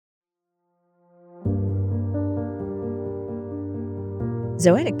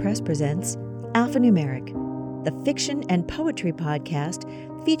Zoetic Press presents Alphanumeric, the fiction and poetry podcast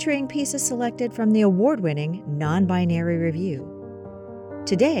featuring pieces selected from the award-winning Non-Binary Review.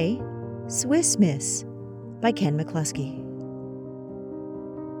 Today, Swiss Miss by Ken McCluskey.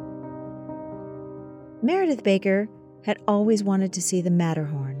 Meredith Baker had always wanted to see the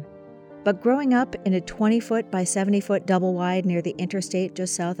Matterhorn, but growing up in a 20-foot by 70-foot double-wide near the interstate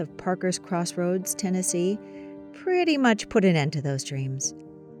just south of Parker's Crossroads, Tennessee, pretty much put an end to those dreams.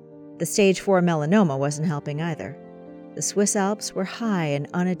 The stage 4 melanoma wasn't helping either. The Swiss Alps were high and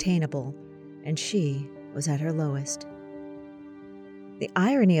unattainable, and she was at her lowest. The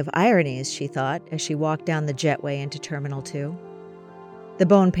irony of ironies, she thought, as she walked down the jetway into Terminal 2. The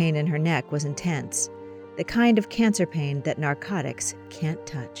bone pain in her neck was intense, the kind of cancer pain that narcotics can't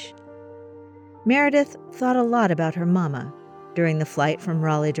touch. Meredith thought a lot about her mama during the flight from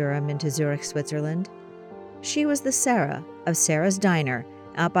Raleigh-Durham into Zurich, Switzerland. She was the Sarah of Sarah's Diner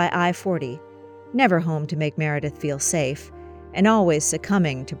out by I-40, never home to make Meredith feel safe, and always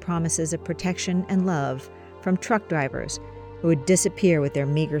succumbing to promises of protection and love from truck drivers who would disappear with their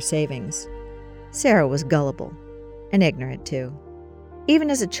meager savings. Sarah was gullible, and ignorant too.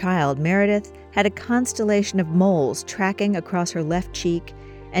 Even as a child, Meredith had a constellation of moles tracking across her left cheek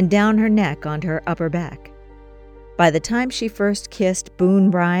and down her neck onto her upper back. By the time she first kissed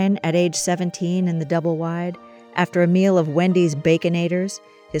Boone Bryan at age 17 in the double-wide, after a meal of Wendy's Baconators,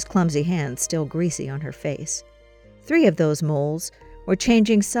 his clumsy hands still greasy on her face, 3 of those moles were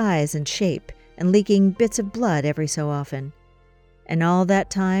changing size and shape and leaking bits of blood every so often. And all that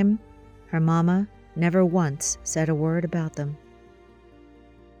time, her mama never once said a word about them.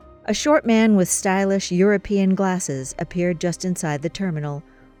 A short man with stylish European glasses appeared just inside the terminal,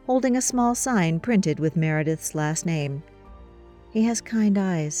 holding a small sign printed with Meredith's last name. He has kind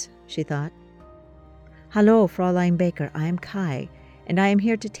eyes, she thought. Hallo, Fräulein Baker, I am Kai, and I am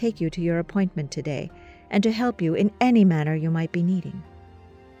here to take you to your appointment today, and to help you in any manner you might be needing.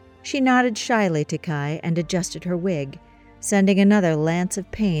 She nodded shyly to Kai and adjusted her wig, sending another lance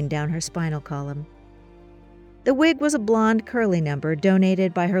of pain down her spinal column. The wig was a blonde curly number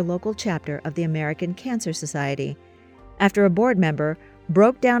donated by her local chapter of the American Cancer Society, after a board member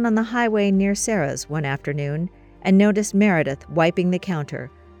broke down on the highway near Sarah's one afternoon and noticed Meredith wiping the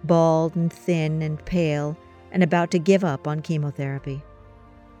counter, bald and thin and pale, and about to give up on chemotherapy.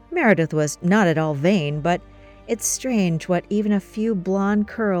 Meredith was not at all vain, but it's strange what even a few blonde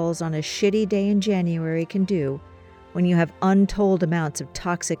curls on a shitty day in January can do when you have untold amounts of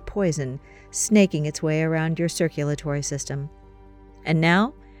toxic poison snaking its way around your circulatory system. And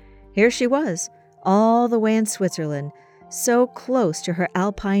now, here she was, all the way in Switzerland, so close to her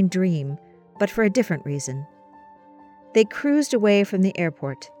alpine dream, but for a different reason. They cruised away from the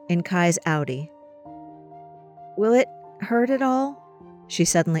airport in Kai's Audi. Will it hurt at all? She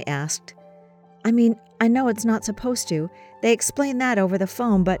suddenly asked. I mean, I know it's not supposed to. They explained that over the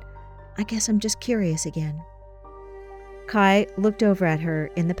phone, but I guess I'm just curious again. Kai looked over at her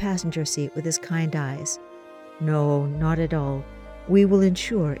in the passenger seat with his kind eyes. No, not at all. We will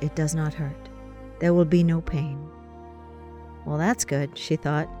ensure it does not hurt. There will be no pain. Well, that's good, she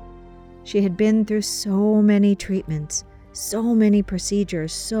thought. She had been through so many treatments, so many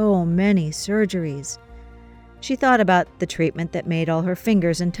procedures, so many surgeries. She thought about the treatment that made all her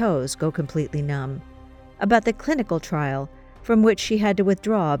fingers and toes go completely numb, about the clinical trial from which she had to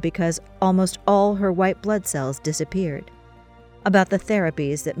withdraw because almost all her white blood cells disappeared, about the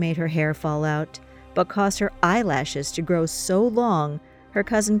therapies that made her hair fall out but caused her eyelashes to grow so long her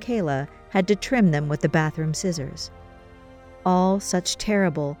cousin Kayla had to trim them with the bathroom scissors. All such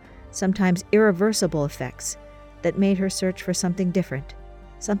terrible, sometimes irreversible effects that made her search for something different,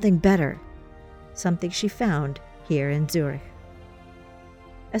 something better, something she found here in Zurich.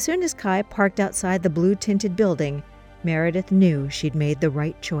 As soon as Kai parked outside the blue-tinted building, Meredith knew she'd made the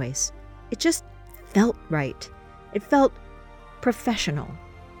right choice. It just felt right. It felt professional.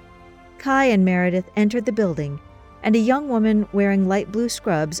 Kai and Meredith entered the building, and a young woman wearing light blue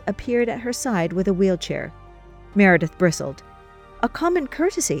scrubs appeared at her side with a wheelchair. Meredith bristled. A common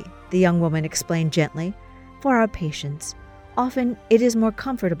courtesy, the young woman explained gently, for our patients. Often it is more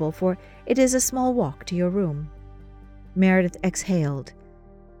comfortable, for it is a small walk to your room. Meredith exhaled.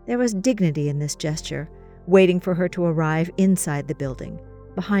 There was dignity in this gesture, waiting for her to arrive inside the building,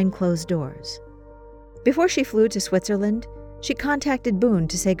 behind closed doors. Before she flew to Switzerland, she contacted Boone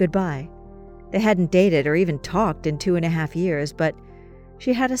to say goodbye. They hadn't dated or even talked in 2.5 years, but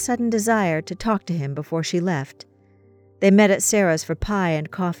she had a sudden desire to talk to him before she left. They met at Sarah's for pie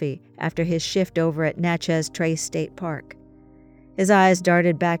and coffee after his shift over at Natchez Trace State Park. His eyes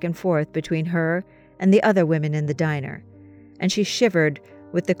darted back and forth between her and the other women in the diner, and she shivered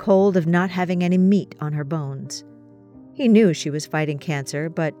with the cold of not having any meat on her bones. He knew she was fighting cancer,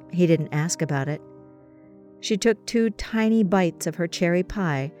 but he didn't ask about it. She took 2 tiny bites of her cherry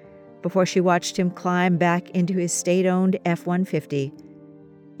pie before she watched him climb back into his state-owned F-150,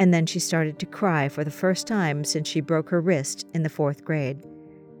 and then she started to cry for the first time since she broke her wrist in the 4th grade.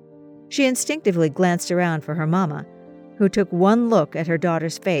 She instinctively glanced around for her mama, who took one look at her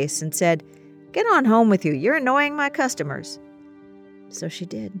daughter's face and said, "Get on home with you, you're annoying my customers." So she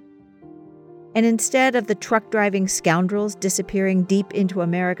did. And instead of the truck-driving scoundrels disappearing deep into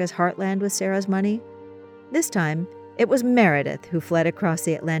America's heartland with Sarah's money, this time it was Meredith who fled across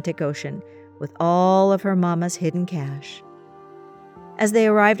the Atlantic Ocean with all of her mama's hidden cash. As they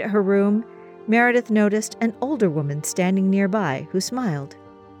arrived at her room, Meredith noticed an older woman standing nearby who smiled.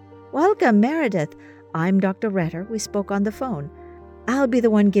 "Welcome, Meredith. I'm Dr. Retter. We spoke on the phone. I'll be the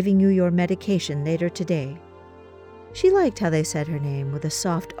one giving you your medication later today." She liked how they said her name with a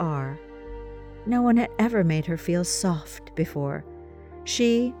soft R. No one had ever made her feel soft before.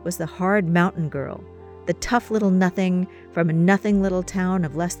 She was the hard mountain girl, the tough little nothing from a nothing little town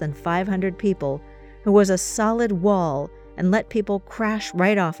of less than 500 people who was a solid wall and let people crash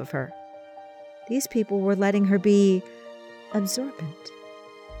right off of her. These people were letting her be absorbent.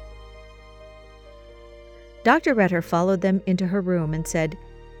 Dr. Retter followed them into her room and said,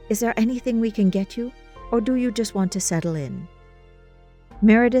 "Is there anything we can get you, or do you just want to settle in?"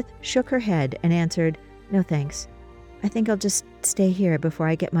 Meredith shook her head and answered, "No thanks. I think I'll just stay here before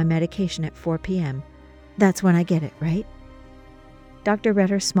I get my medication at 4 p.m. That's when I get it, right?" Dr.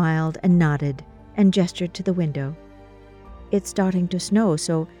 Retter smiled and nodded and gestured to the window. "It's starting to snow,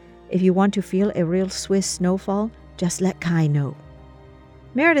 so if you want to feel a real Swiss snowfall, just let Kai know."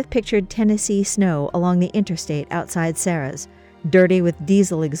 Meredith pictured Tennessee snow along the interstate outside Sarah's, dirty with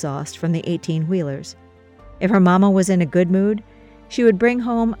diesel exhaust from the 18-wheelers. If her mama was in a good mood, she would bring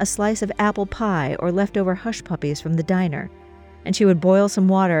home a slice of apple pie or leftover hush puppies from the diner, and she would boil some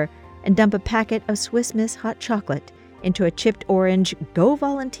water and dump a packet of Swiss Miss hot chocolate into a chipped orange Go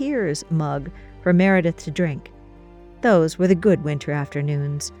Volunteers mug for Meredith to drink. Those were the good winter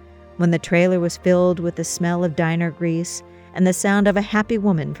afternoons, when the trailer was filled with the smell of diner grease and the sound of a happy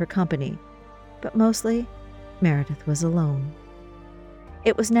woman for company. But mostly, Meredith was alone.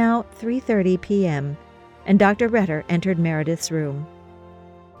 It was now 3:30 p.m., and Dr. Retter entered Meredith's room.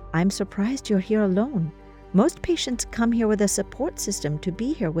 "I'm surprised you're here alone. Most patients come here with a support system to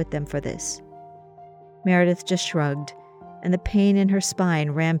be here with them for this." Meredith just shrugged, and the pain in her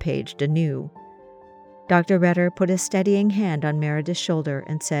spine rampaged anew. Dr. Retter put a steadying hand on Meredith's shoulder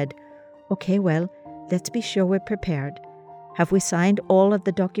and said, "Okay, well, let's be sure we're prepared. Have we signed all of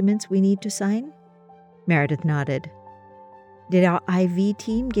the documents we need to sign?" Meredith nodded. "Did our IV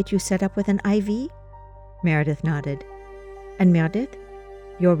team get you set up with an IV?" Meredith nodded. "And Meredith,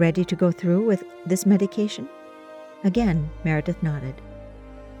 you're ready to go through with this medication?" Again, Meredith nodded.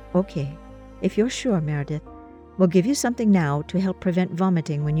 "Okay, if you're sure, Meredith, we'll give you something now to help prevent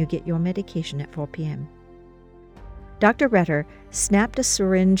vomiting when you get your medication at 4 p.m. Dr. Retter snapped a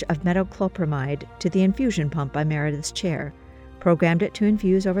syringe of metoclopramide to the infusion pump by Meredith's chair, programmed it to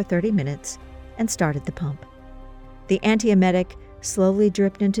infuse over 30 minutes, and started the pump. The antiemetic slowly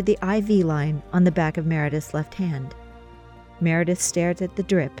dripped into the IV line on the back of Meredith's left hand. Meredith stared at the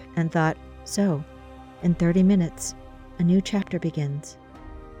drip and thought, so, in 30 minutes, a new chapter begins.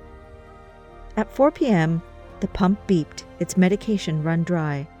 At 4 p.m., the pump beeped, its medication run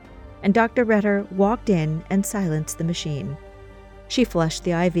dry, and Dr. Retter walked in and silenced the machine. She flushed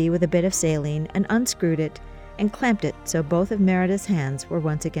the IV with a bit of saline and unscrewed it and clamped it so both of Meredith's hands were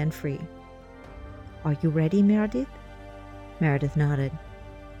once again free. "Are you ready, Meredith?" Meredith nodded.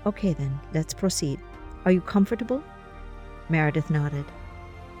 "Okay then, let's proceed. Are you comfortable?" Meredith nodded.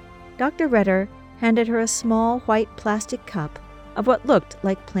 Dr. Retter handed her a small white plastic cup of what looked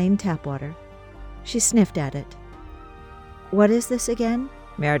like plain tap water. She sniffed at it. "What is this again?"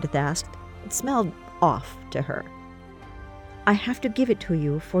 Meredith asked. It smelled off to her. "I have to give it to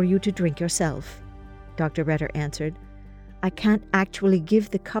you for you to drink yourself," Dr. Retter answered. "I can't actually give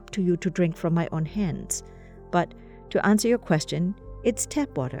the cup to you to drink from my own hands, but to answer your question, it's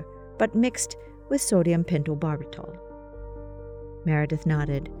tap water, but mixed with sodium pentobarbital." Meredith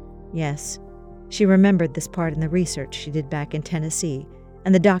nodded. Yes, she remembered this part in the research she did back in Tennessee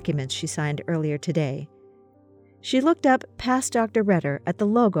and the documents she signed earlier today. She looked up past Dr. Retter at the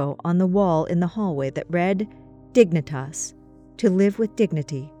logo on the wall in the hallway that read, Dignitas, to live with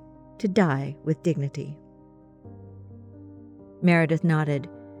dignity, to die with dignity. Meredith nodded.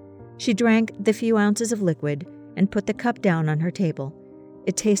 She drank the few ounces of liquid and put the cup down on her table.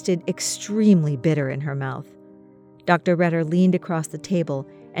 It tasted extremely bitter in her mouth. Dr. Redder leaned across the table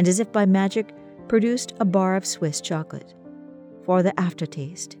and, as if by magic, produced a bar of Swiss chocolate. "For the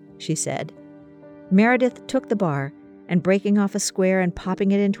aftertaste," she said. Meredith took the bar and, breaking off a square and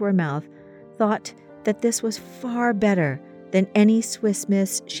popping it into her mouth, thought that this was far better than any Swiss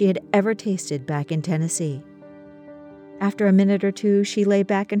Miss she had ever tasted back in Tennessee. After a minute or two, she lay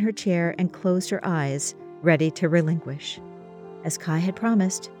back in her chair and closed her eyes, ready to relinquish. As Kai had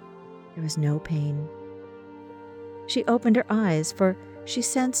promised, there was no pain. She opened her eyes, for she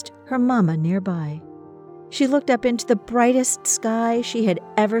sensed her mama nearby. She looked up into the brightest sky she had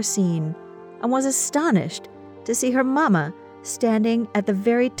ever seen and was astonished to see her mama standing at the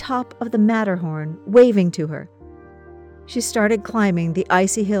very top of the Matterhorn, waving to her. She started climbing the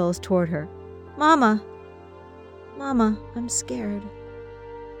icy hills toward her. "Mama! Mama, I'm scared."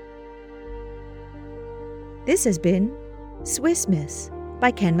 This has been Swiss Miss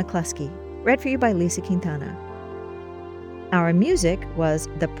by Ken McCluskey, read for you by Lisa Quintana. Our music was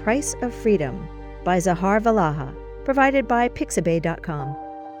The Price of Freedom by Zahar Valaha, provided by Pixabay.com.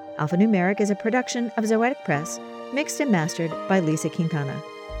 Alphanumeric is a production of Zoetic Press, mixed and mastered by Lisa Quintana.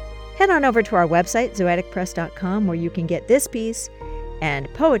 Head on over to our website, zoeticpress.com, where you can get this piece and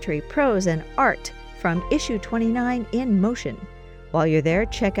poetry, prose, and art from issue 29 in motion. While you're there,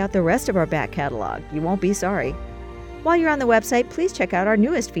 check out the rest of our back catalog. You won't be sorry. While you're on the website, please check out our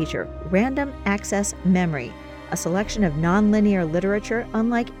newest feature, Random Access Memory, a selection of nonlinear literature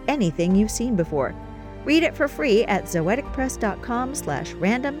unlike anything you've seen before. Read it for free at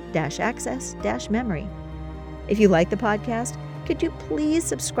zoeticpress.com/random-access-memory. If you like the podcast, could you please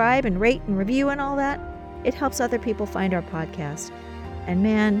subscribe and rate and review and all that? It helps other people find our podcast. And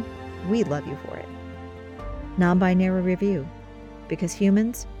man, we love you for it. Non-binary review, because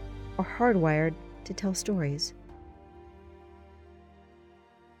humans are hardwired to tell stories.